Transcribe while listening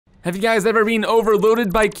Have you guys ever been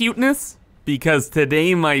overloaded by cuteness? Because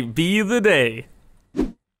today might be the day.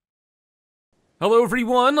 Hello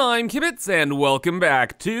everyone, I'm Kibitz and welcome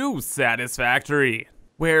back to Satisfactory,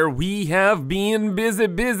 where we have been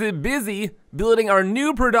busy building our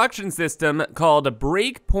new production system called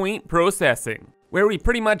breakpoint processing, where we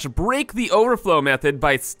pretty much break the overflow method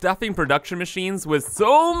by stuffing production machines with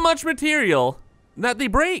so much material that they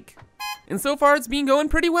break. And so far it's been going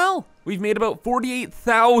pretty well. We've made about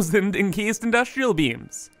 48,000 encased industrial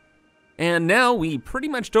beams. And now we pretty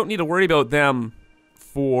much don't need to worry about them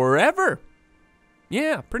forever.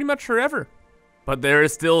 Yeah, pretty much forever. But there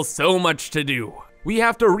is still so much to do. We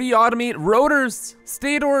have to re-automate rotors,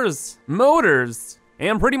 stators, motors,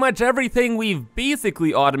 and pretty much everything we've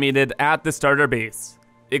basically automated at the starter base,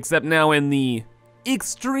 except now in the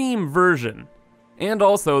extreme version. And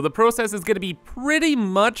also, the process is gonna be pretty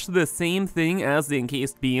much the same thing as the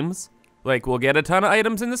encased beams. Like, we'll get a ton of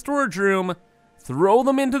items in the storage room, throw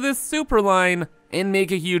them into this super line, and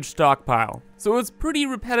make a huge stockpile. So it's pretty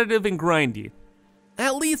repetitive and grindy.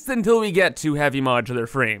 At least until we get to heavy modular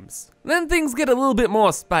frames. Then things get a little bit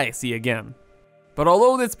more spicy again. But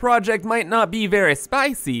although this project might not be very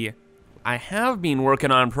spicy, I have been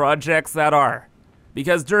working on projects that are.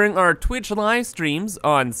 Because during our Twitch live streams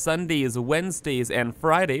on Sundays, Wednesdays, and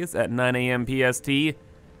Fridays at 9 AM PST,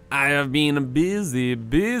 I have been busy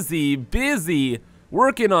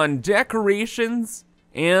working on decorations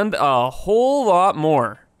and a whole lot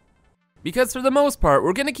more. Because for the most part,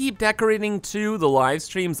 we're gonna keep decorating to the live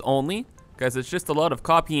streams only, because it's just a lot of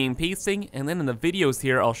copying and pasting, and then in the videos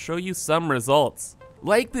here, I'll show you some results.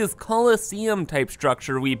 Like this Coliseum type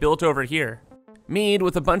structure we built over here, made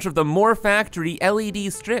with a bunch of the Factory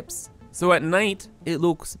LED strips. So at night, it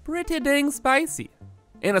looks pretty dang spicy.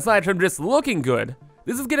 And aside from just looking good,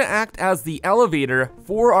 this is gonna act as the elevator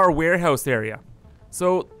for our warehouse area.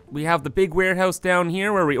 So we have the big warehouse down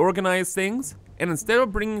here where we organize things, and instead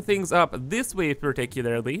of bringing things up this way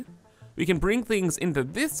particularly, we can bring things into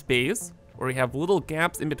this space, where we have little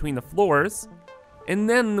gaps in between the floors, and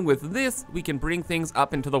then with this, we can bring things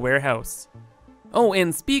up into the warehouse. Oh,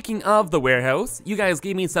 and speaking of the warehouse, you guys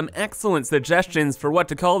gave me some excellent suggestions for what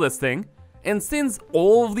to call this thing, and since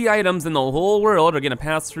all of the items in the whole world are gonna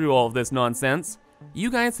pass through all of this nonsense,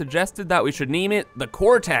 you guys suggested that we should name it the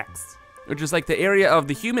cortex, which is like the area of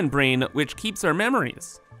the human brain which keeps our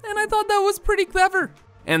memories. And I thought that was pretty clever.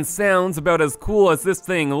 And sounds about as cool as this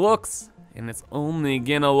thing looks, and it's only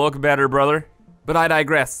gonna look better, brother. But I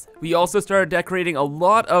digress. We also started decorating a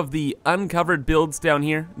lot of the uncovered builds down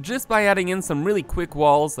here, just by adding in some really quick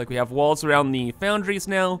walls, like we have walls around the foundries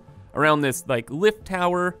now, around this like lift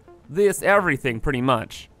tower, this, everything pretty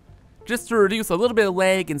much. Just to reduce a little bit of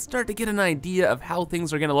lag and start to get an idea of how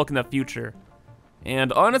things are gonna look in the future.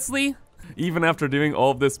 And honestly, even after doing all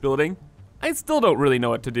of this building, I still don't really know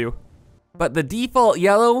what to do. But the default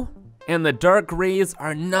yellow and the dark grays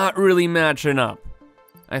are not really matching up.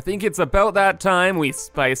 I think it's about that time we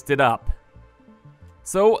spiced it up.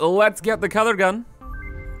 So let's get the color gun.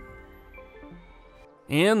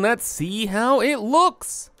 And let's see how it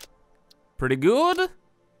looks. Pretty good?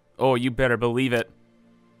 Oh, you better believe it.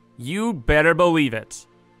 You better believe it.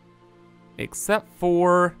 Except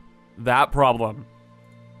for that problem.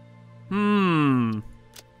 Can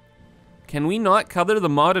we not color the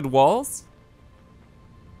modded walls?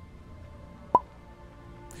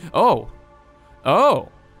 Oh.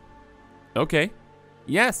 Okay.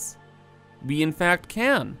 Yes, we in fact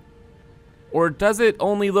can. Or does it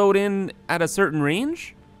only load in at a certain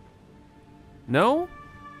range? No?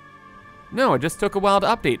 No, it just took a while to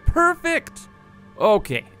update. Perfect!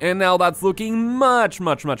 Okay, and now that's looking much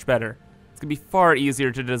better. It's gonna be far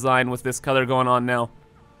easier to design with this color going on now.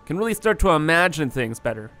 Can really start to imagine things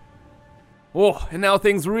better. Oh, and now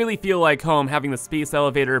things really feel like home, having the space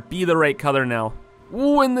elevator be the right color now.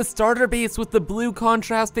 Oh, and the starter base with the blue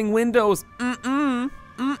contrasting windows.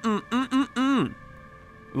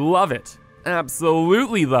 Love it.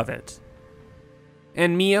 Absolutely love it.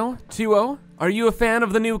 And Mio, 2-0, are you a fan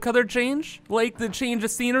of the new color change? Like the change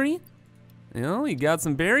of scenery? Well, you got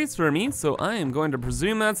some berries for me, so I am going to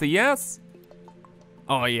presume that's a yes.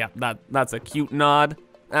 Oh yeah, that's a cute nod.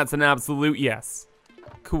 That's an absolute yes.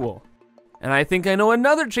 Cool. And I think I know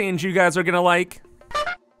another change you guys are gonna like.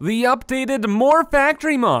 The updated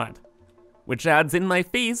Factory mod, which adds in my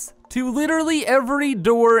face to literally every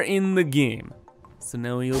door in the game. So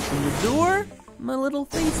now we open the door, my little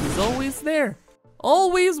face is always there,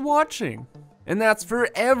 always watching. And that's for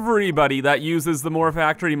everybody that uses the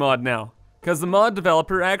Factory mod now, because the mod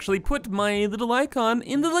developer actually put my little icon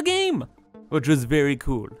into the game, which was very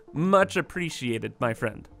cool. Much appreciated, my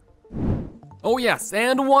friend. Oh yes,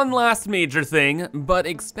 and one last major thing, but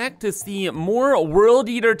expect to see more World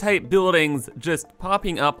Eater type buildings just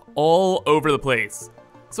popping up all over the place.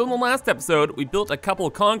 So in the last episode, we built a couple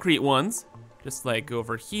concrete ones, just like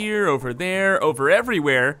over here, over there, over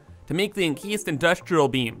everywhere, to make the encased industrial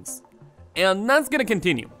beams. And that's gonna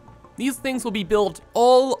continue. These things will be built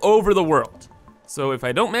all over the world. So if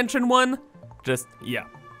I don't mention one,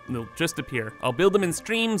 they'll just appear. I'll build them in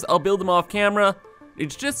streams, I'll build them off camera.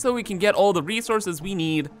 It's just so we can get all the resources we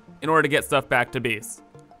need in order to get stuff back to base.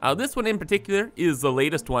 This one in particular is the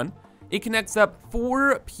latest one. It connects up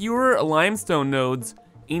 4 pure limestone nodes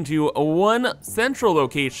into one central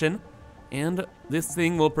location, and this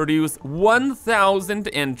thing will produce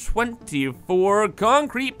 1,024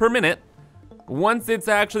 concrete per minute once it's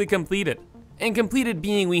actually completed. And completed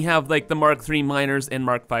being we have like the Mark III miners and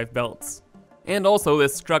Mark V belts. And also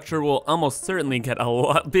this structure will almost certainly get a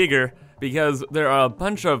lot bigger because there are a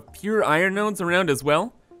bunch of pure iron nodes around as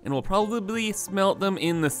well, and we'll probably smelt them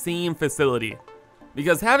in the same facility.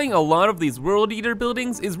 Because having a lot of these World Eater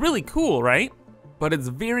buildings is really cool, right? But it's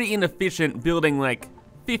very inefficient building like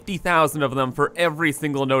 50,000 of them for every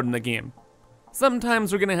single node in the game.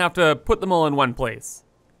 Sometimes we're gonna have to put them all in one place.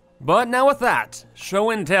 But now with that,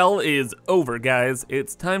 show and tell is over, guys.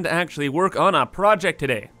 It's time to actually work on a project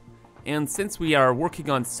today. And since we are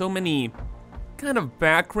working on so many kind of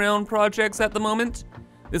background projects at the moment,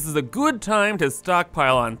 this is a good time to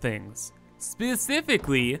stockpile on things.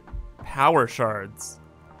 Specifically, power shards.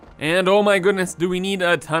 And oh my goodness, do we need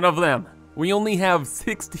a ton of them. We only have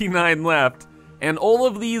 69 left, and all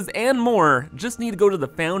of these and more just need to go to the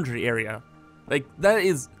foundry area. Like, that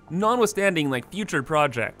is notwithstanding like future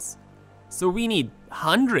projects. So we need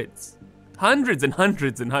hundreds and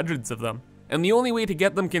hundreds of them. And the only way to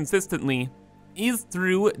get them consistently is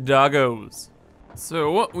through doggos.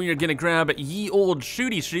 So we are gonna grab ye old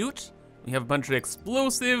shooty shoot. We have a bunch of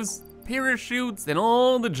explosives, parachutes, and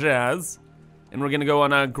all the jazz. And we're gonna go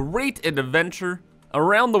on a great adventure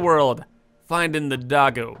around the world, finding the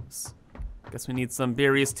doggos. Guess we need some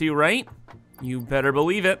berries too, right? You better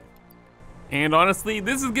believe it. And honestly,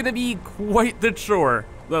 this is gonna be quite the chore.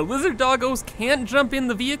 The lizard doggos can't jump in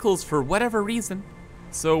the vehicles for whatever reason.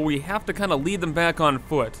 So we have to kind of lead them back on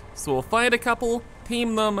foot. So we'll find a couple,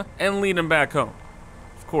 tame them, and lead them back home.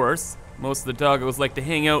 Of course, most of the doggos like to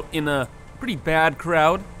hang out in a pretty bad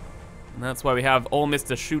crowd. And that's why we have all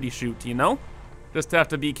Mr. Shooty Shoot, you know? Just have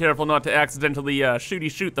to be careful not to accidentally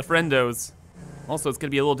shooty shoot the friendos. Also, it's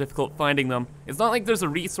gonna be a little difficult finding them. It's not like there's a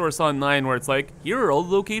resource online where it's like, here are all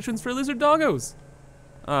the locations for lizard doggos.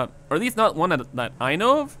 Or at least not one that I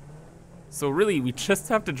know of. So really, we just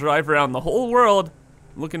have to drive around the whole world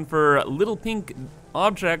looking for little pink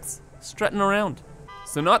objects strutting around.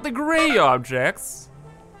 So not the gray objects,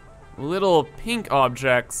 little pink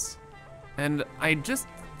objects. And I just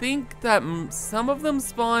think that some of them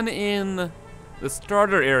spawn in the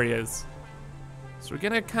starter areas. So we're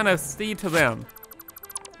gonna kind of stay to them.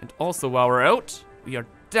 And also while we're out, we are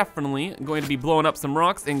definitely going to be blowing up some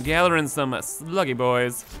rocks and gathering some sluggy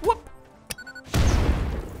boys. Whoop!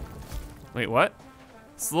 Wait, what?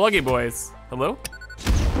 Sluggy boys, hello?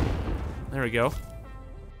 There we go.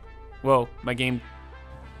 Whoa, my game,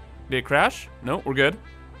 did it crash? No, we're good.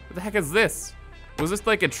 What the heck is this? Was this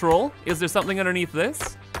like a troll? Is there something underneath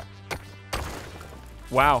this?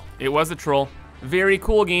 Wow, it was a troll. Very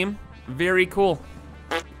cool game, very cool.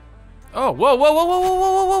 Oh, whoa, whoa, whoa, whoa, whoa,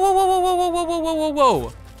 whoa, whoa, whoa, whoa, whoa, whoa, whoa, whoa, whoa,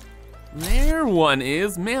 whoa. There one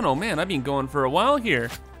is. Man, oh man, I've been going for a while here.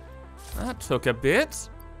 That took a bit.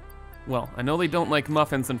 Well, I know they don't like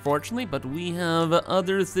muffins, unfortunately, but we have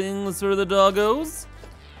other things for the doggos.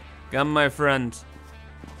 Come, my friend.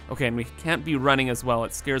 Okay, and we can't be running as well.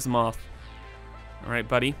 It scares them off. All right,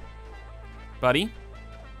 buddy. Buddy?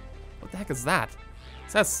 What the heck is that?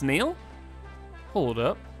 Is that a snail? Hold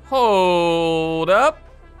up. Hold up.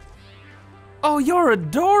 Oh, you're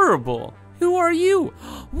adorable. Who are you?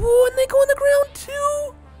 Whoa, and they go on the ground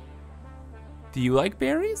too? Do you like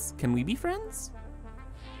berries? Can we be friends?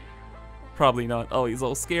 Probably not. Oh, he's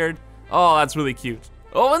all scared. Oh, that's really cute.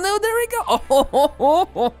 Oh, and there we go.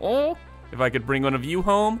 Oh, if I could bring one of you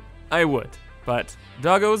home, I would. But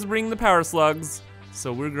doggos bring the power slugs,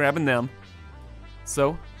 so we're grabbing them.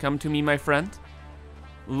 So, come to me, my friend.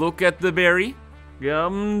 Look at the berry.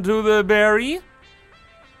 Come to the berry.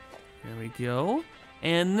 There we go.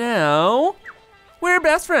 And now, we're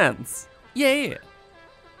best friends. Yeah.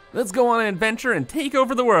 Let's go on an adventure and take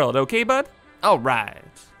over the world, okay, bud? All right.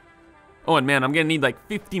 Oh, and man, I'm gonna need like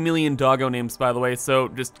 50 million doggo names, by the way, so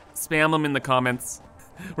just spam them in the comments.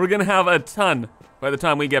 We're gonna have a ton by the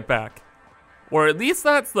time we get back. Or at least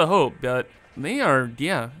that's the hope, but They are,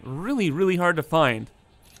 yeah, really, really hard to find.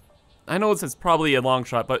 I know this is probably a long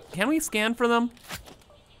shot, but can we scan for them?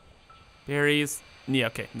 Berries. Yeah,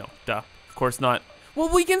 okay, no, duh. Of course not. Well,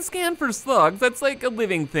 we can scan for slugs. That's like a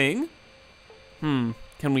living thing. Can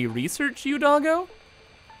we research you, Doggo?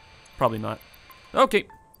 Probably not. Okay,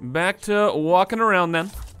 back to walking around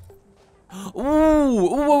then.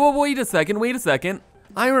 Ooh, wait a second.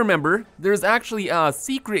 I remember, there's actually a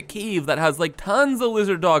secret cave that has like tons of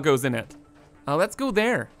lizard doggos in it. Let's go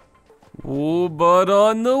there. Oh, but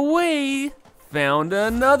on the way, found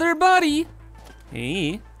another buddy.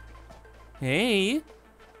 Hey,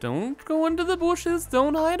 don't go into the bushes,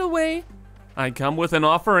 don't hide away. I come with an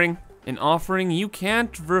offering you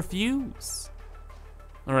can't refuse.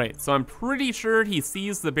 All right, so I'm pretty sure he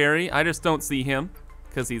sees the berry. I just don't see him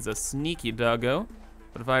because he's a sneaky doggo.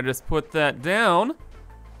 But if I just put that down,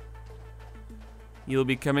 he'll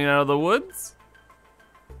be coming out of the woods?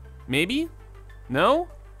 Maybe? No?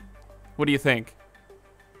 What do you think?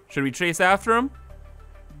 Should we chase after him?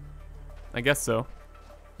 I guess so.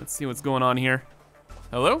 Let's see what's going on here.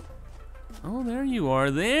 Hello? Oh, there you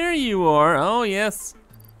are. Oh, yes.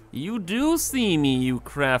 You do see me, you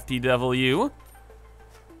crafty devil, you.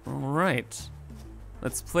 All right.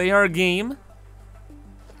 Let's play our game.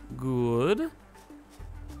 Good.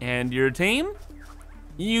 And you're tame?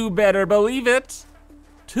 You better believe it.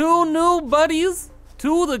 2 new buddies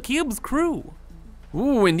to the Kibitz crew.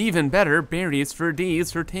 Ooh, and even better, berries for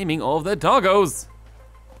days for taming all the doggos.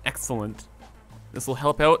 Excellent. This will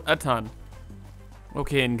help out a ton.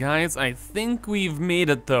 Okay, and guys, I think we've made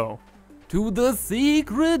it though. To the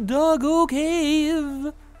secret doggo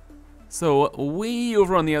cave. So, way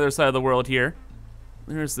over on the other side of the world here,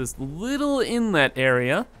 there's this little inlet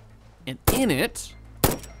area, and in it,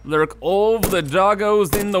 lurk all of the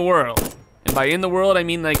doggos in the world. And by in the world, I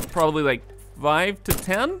mean like probably like 5 to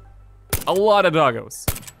 10? A lot of doggos.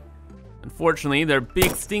 Unfortunately, they're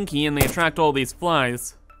big, stinky, and they attract all these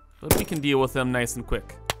flies, but we can deal with them nice and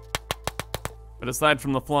quick. But aside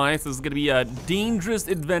from the flies, this is gonna be a dangerous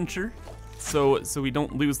adventure, so we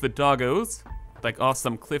don't lose the doggos, like off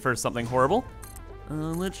some cliff or something horrible.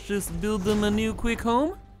 Let's just build them a new quick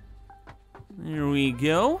home. There we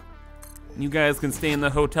go. You guys can stay in the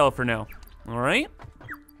hotel for now, all right?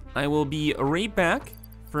 I will be right back.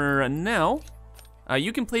 For now,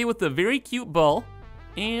 you can play with the very cute ball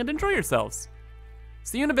and enjoy yourselves.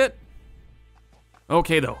 See you in a bit.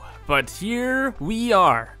 Okay though, but here we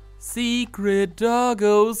are. Secret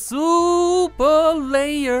doggo super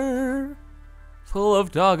layer. Full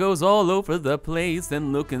of doggos all over the place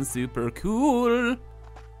and looking super cool.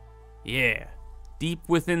 Yeah, deep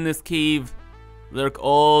within this cave lurk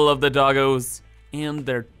all of the doggos and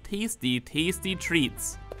their tasty, tasty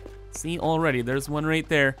treats. See, already, there's one right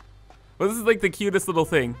there. Well, this is like the cutest little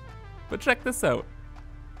thing. But check this out.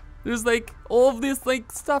 There's like all of this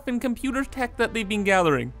like stuff in computer tech that they've been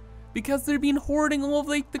gathering. Because they've been hoarding all of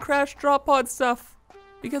like the crash drop pod stuff.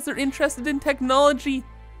 Because they're interested in technology.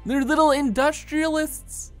 They're little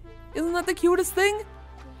industrialists. Isn't that the cutest thing?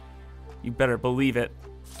 You better believe it.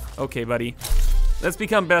 Okay, buddy. Let's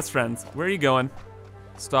become best friends. Where are you going?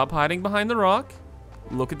 Stop hiding behind the rock.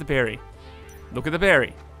 Look at the berry. Look at the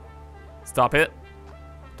berry. Stop it.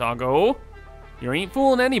 Doggo. You ain't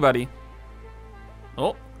fooling anybody.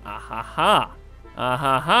 Oh, ah-ha-ha.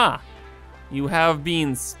 Ah-ha-ha. You have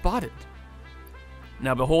been spotted.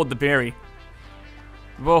 Now behold the berry.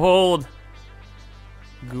 Behold.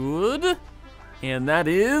 Good. And that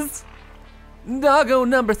is Doggo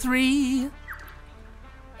number 3.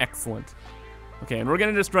 Excellent. Okay, and we're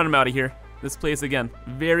gonna just run him out of here. This place, again,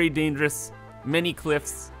 very dangerous. Many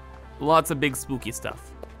cliffs. Lots of big spooky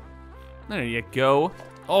stuff. There you go.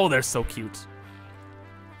 Oh, they're so cute.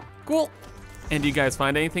 Cool. And do you guys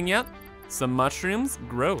find anything yet? Some mushrooms?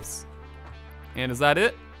 Gross. And is that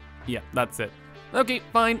it? Yeah, that's it. Okay,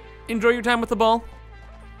 fine. Enjoy your time with the ball.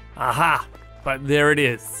 Aha! But there it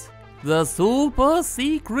is. The super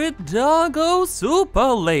secret doggo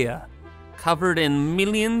super layer. Covered in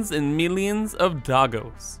millions and millions of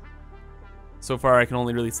doggos. So far I can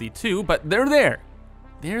only really see 2, but they're there.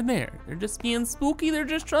 They're there. They're just being spooky. They're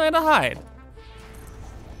just trying to hide.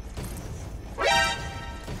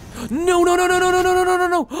 No, no, no, no, no, no, no, no, no, no,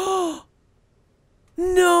 no.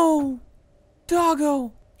 No.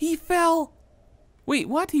 Doggo. He fell. Wait,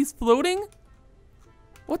 what? He's floating?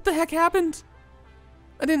 What the heck happened?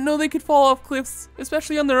 I didn't know they could fall off cliffs,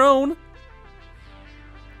 especially on their own.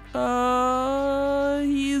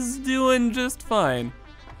 He's doing just fine.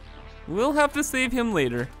 We'll have to save him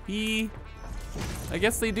later. I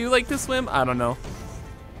guess they do like to swim? I don't know.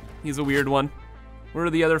 He's a weird one. Where are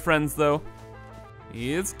the other friends though?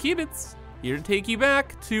 It's Kibitz. here to take you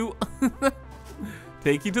back to,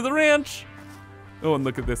 take you to the ranch. Oh, and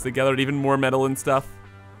look at this, they gathered even more metal and stuff.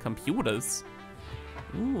 Computers.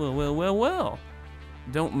 Ooh, well.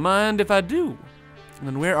 Don't mind if I do.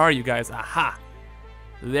 And where are you guys? Aha!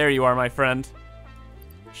 There you are, my friend.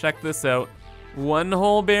 Check this out. One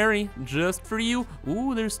whole berry, just for you.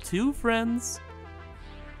 Ooh, there's 2 friends.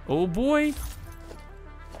 Oh boy.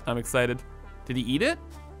 I'm excited. Did he eat it?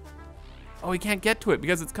 Oh, he can't get to it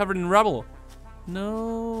because it's covered in rubble.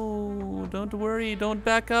 No, don't worry, don't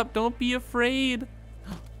back up, don't be afraid.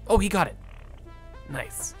 Oh, he got it.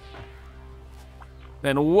 Nice.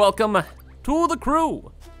 Then welcome to the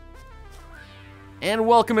crew. And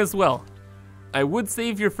welcome as well. I would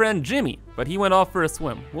save your friend Jimmy, but he went off for a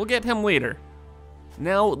swim. We'll get him later.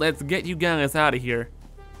 Now let's get you guys out of here.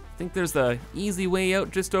 I think there's a easy way out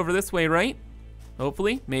just over this way, right?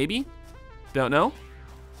 Hopefully, maybe, don't know.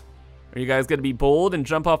 Are you guys gonna be bold and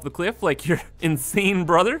jump off the cliff like your insane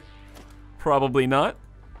brother? Probably not.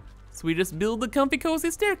 So we just build the comfy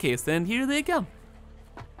cozy staircase and here they come.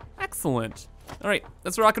 Excellent. All right,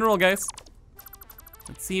 let's rock and roll, guys.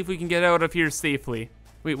 Let's see if we can get out of here safely.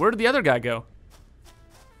 Wait, where did the other guy go?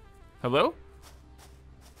 Hello?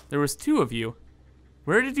 There was 2 of you.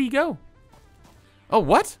 Where did he go? Oh,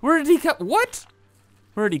 what? Where did he come? What?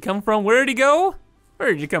 Where did he come from? Where did he go?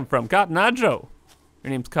 Where did you come from? Cotton Eye Joe. Your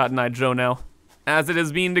name's Cotton Eye Joe now, as it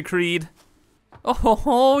is being decreed.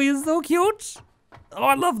 Oh, he's so cute. Oh,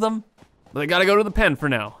 I love them. But I gotta go to the pen for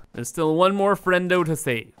now. There's still one more friendo to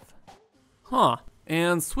save. Huh,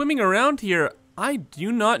 and swimming around here, I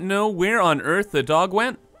do not know where on earth the dog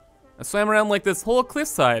went. I swam around like this whole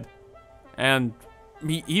cliffside, and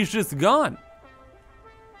he's just gone.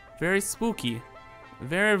 Very spooky,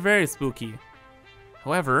 very, very spooky.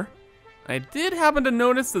 However, I did happen to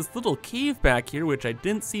notice this little cave back here, which I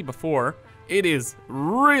didn't see before. It is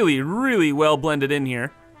really, really well blended in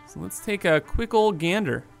here. So let's take a quick old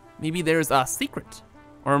gander. Maybe there's a secret,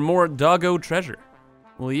 or more Doggo treasure.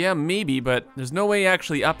 Well, yeah, maybe, but there's no way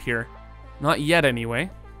actually up here. Not yet,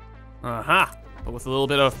 anyway. Aha! But with a little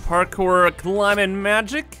bit of parkour climbing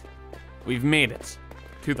magic, we've made it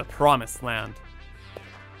to the promised land.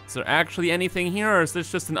 Is there actually anything here, or is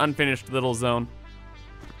this just an unfinished little zone?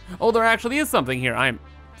 Oh, there actually is something here. I'm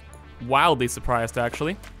wildly surprised,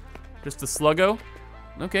 actually. Just a sluggo.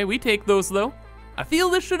 Okay, we take those, though. I feel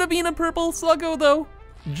this should have been a purple sluggo, though.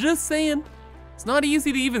 Just saying. It's not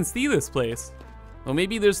easy to even see this place. Well,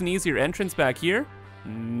 maybe there's an easier entrance back here.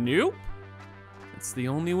 Nope. It's the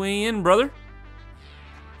only way in, brother.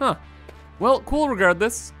 Huh. Well, cool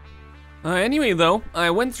regardless. Anyway, though,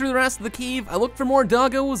 I went through the rest of the cave, I looked for more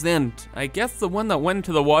doggos, and I guess the one that went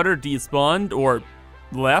into the water despawned, or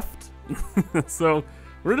left. So,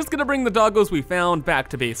 we're just gonna bring the doggos we found back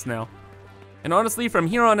to base now. And honestly, from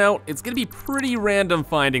here on out, it's gonna be pretty random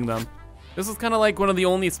finding them. This is kinda like one of the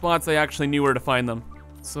only spots I actually knew where to find them.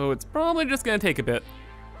 So it's probably just gonna take a bit.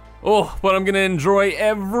 Oh, but I'm gonna enjoy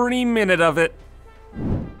every minute of it.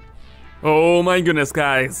 Oh my goodness,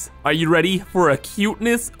 guys. Are you ready for a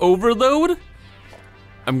cuteness overload?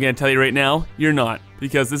 I'm gonna tell you right now, you're not,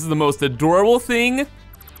 because this is the most adorable thing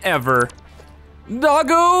ever.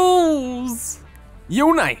 Doggos!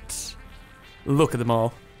 Unite! Look at them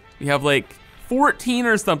all. We have like 14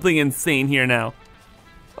 or something insane here now.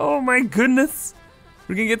 Oh my goodness.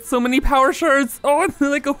 We're gonna get so many power shards. Oh, and they're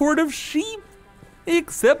like a horde of sheep.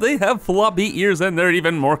 Except they have floppy ears and they're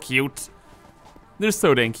even more cute. They're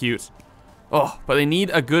so dang cute. Oh, but they need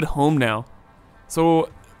a good home now. So,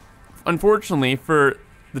 unfortunately, for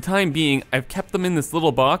the time being, I've kept them in this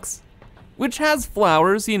little box, which has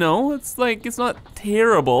flowers, you know, it's like, it's not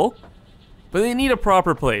terrible, but they need a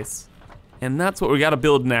proper place. And that's what we gotta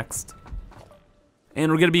build next.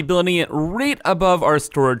 And we're gonna be building it right above our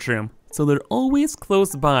storage room, so they're always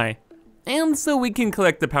close by. And so we can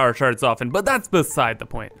collect the power shards often, but that's beside the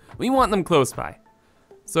point. We want them close by.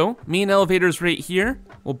 So, main elevator's right here.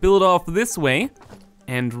 We'll build off this way,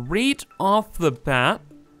 and right off the bat,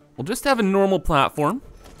 we'll just have a normal platform.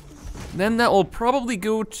 Then that will probably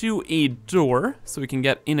go to a door, so we can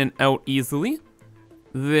get in and out easily.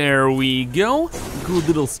 There we go, good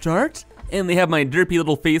little start. And they have my derpy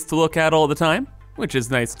little face to look at all the time, which is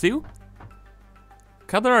nice too.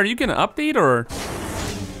 Cutler, are you gonna update, or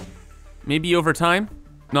maybe over time?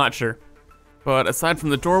 Not sure. But aside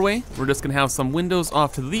from the doorway, we're just gonna have some windows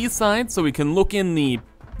off to these sides so we can look in the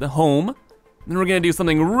home. Then we're gonna do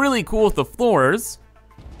something really cool with the floors.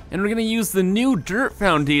 And we're gonna use the new dirt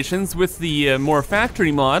foundations with the more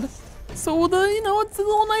factory mod. So it's a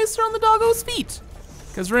little nicer on the doggo's feet.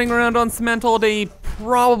 Because running around on cement all day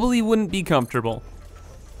probably wouldn't be comfortable.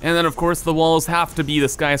 And then of course the walls have to be the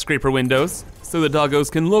skyscraper windows, so the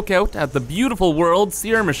doggos can look out at the beautiful world,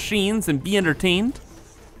 see our machines, and be entertained.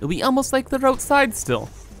 It'll be almost like they're outside still,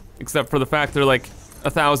 except for the fact they're like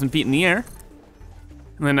 1,000 feet in the air.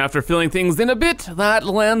 And then after filling things in a bit, that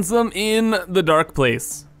lands them in the dark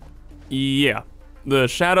place. Yeah, the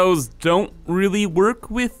shadows don't really work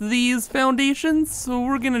with these foundations, so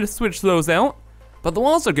we're gonna switch those out. But the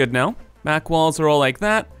walls are good now. Back walls are all like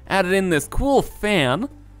that. Added in this cool fan,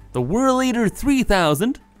 the Whirlator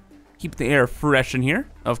 3000. Keep the air fresh in here,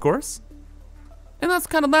 of course. And that's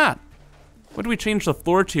kind of that. What do we change the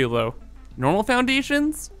floor to though? Normal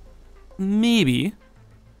foundations? Maybe.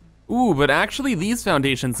 Ooh, but actually these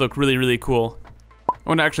foundations look really, really cool. I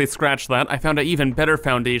want to actually scratch that. I found an even better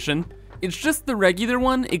foundation. It's just the regular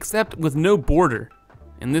one, except with no border.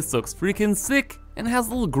 And this looks freaking sick, and has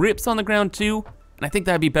little grips on the ground too. And I think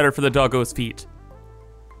that'd be better for the doggo's feet.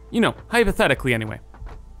 You know, hypothetically anyway.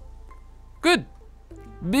 Good.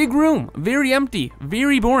 Big room, very empty,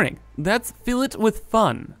 very boring. Let's fill it with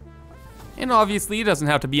fun. And obviously it doesn't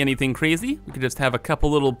have to be anything crazy. We could just have a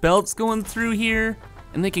couple little belts going through here,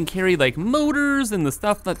 and they can carry like motors and the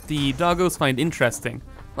stuff that the doggos find interesting.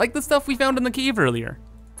 Like the stuff we found in the cave earlier.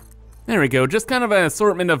 There we go, just kind of an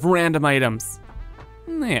assortment of random items.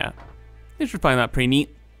 Yeah, they should find that pretty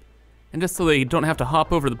neat. And just so they don't have to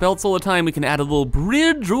hop over the belts all the time, we can add a little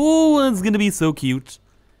bridge. Oh, it's gonna be so cute.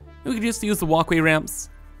 We could just use the walkway ramps.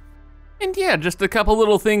 And yeah, just a couple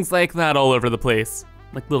little things like that all over the place.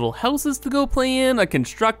 Like little houses to go play in, a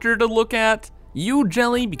constructor to look at, you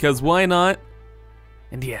jelly, because why not?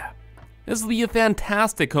 And yeah, this will be a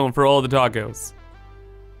fantastic home for all the doggos.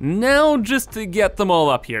 Now just to get them all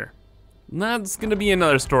up here. That's gonna be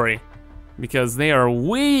another story, because they are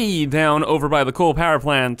way down over by the coal power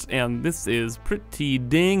plant, and this is pretty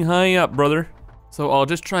dang high up, brother. So I'll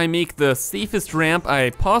just try and make the safest ramp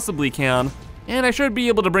I possibly can, and I should be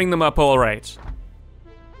able to bring them up all right.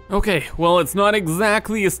 Okay, well, it's not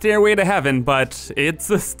exactly a stairway to heaven, but it's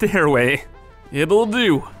a stairway. It'll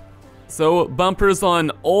do. So bumpers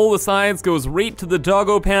on all the sides goes right to the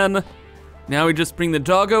doggo pen. Now we just bring the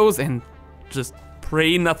doggos and just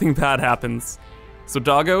pray nothing bad happens. So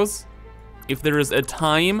doggos, if there is a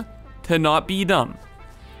time to not be dumb,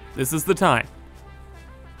 this is the time.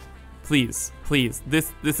 Please, please,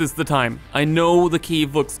 this is the time. I know the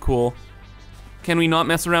cave looks cool. Can we not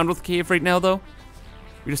mess around with the cave right now though?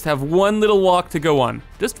 We just have one little walk to go on.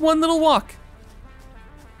 Just one little walk.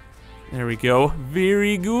 There we go.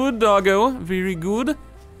 Very good, doggo. Very good.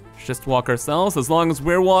 Let's just walk ourselves. As long as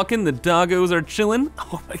we're walking, the doggos are chilling.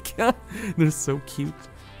 Oh my god, they're so cute.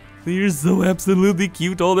 They're so absolutely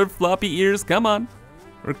cute. All their floppy ears. Come on.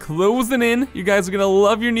 We're closing in. You guys are gonna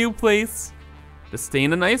love your new place. Just stay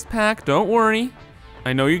in a nice pack. Don't worry.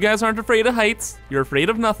 I know you guys aren't afraid of heights. You're afraid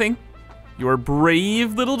of nothing. You're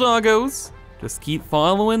brave little doggos. Just keep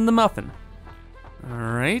following the muffin. All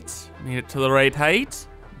right, made it to the right height.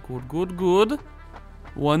 Good, good, good.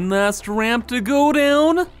 One last ramp to go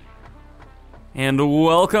down. And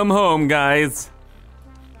welcome home, guys.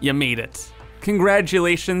 You made it.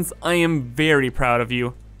 Congratulations, I am very proud of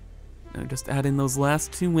you. Now just add in those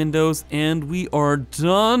last two windows and we are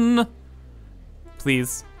done.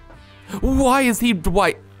 Please. Why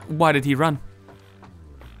did he run?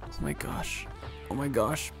 Oh my gosh. Oh my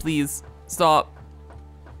gosh, please, stop.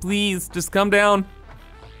 Please, just come down.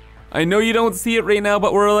 I know you don't see it right now,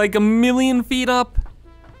 but we're like 1,000,000 feet up.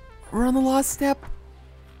 We're on the last step.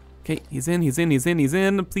 Okay, he's in, he's in, he's in, he's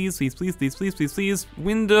in. Please, please, please, please, please, please, please.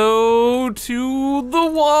 Window to the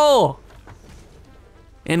wall.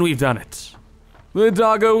 And we've done it. The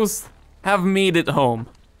doggos have made it home.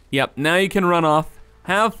 Yep, now you can run off,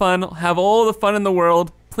 have fun, have all the fun in the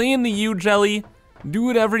world, play in the U-Jelly, do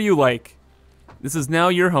whatever you like. This is now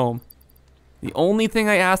your home. The only thing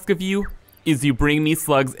I ask of you is you bring me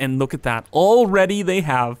slugs, and look at that. Already they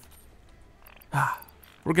have.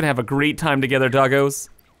 We're gonna have a great time together, doggos.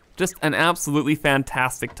 Just an absolutely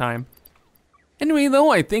fantastic time. Anyway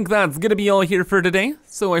though, I think that's gonna be all here for today.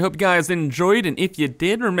 So I hope you guys enjoyed, and if you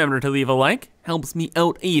did, remember to leave a like. Helps me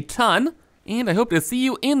out a ton. And I hope to see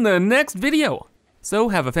you in the next video. So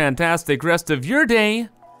have a fantastic rest of your day,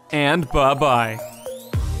 and bye-bye.